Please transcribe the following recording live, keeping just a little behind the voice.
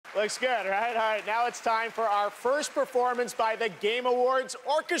Looks good, right? All right, now it's time for our first performance by the Game Awards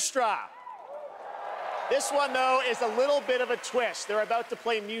Orchestra. This one, though, is a little bit of a twist. They're about to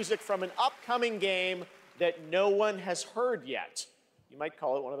play music from an upcoming game that no one has heard yet. You might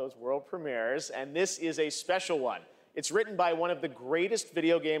call it one of those world premieres, and this is a special one. It's written by one of the greatest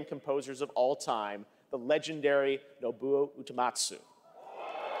video game composers of all time, the legendary Nobuo Uematsu.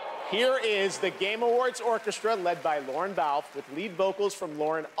 Here is the Game Awards Orchestra, led by Lauren Balfe, with lead vocals from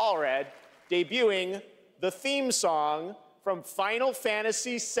Lauren Allred, debuting the theme song from Final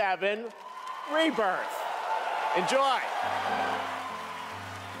Fantasy VII Rebirth. Enjoy.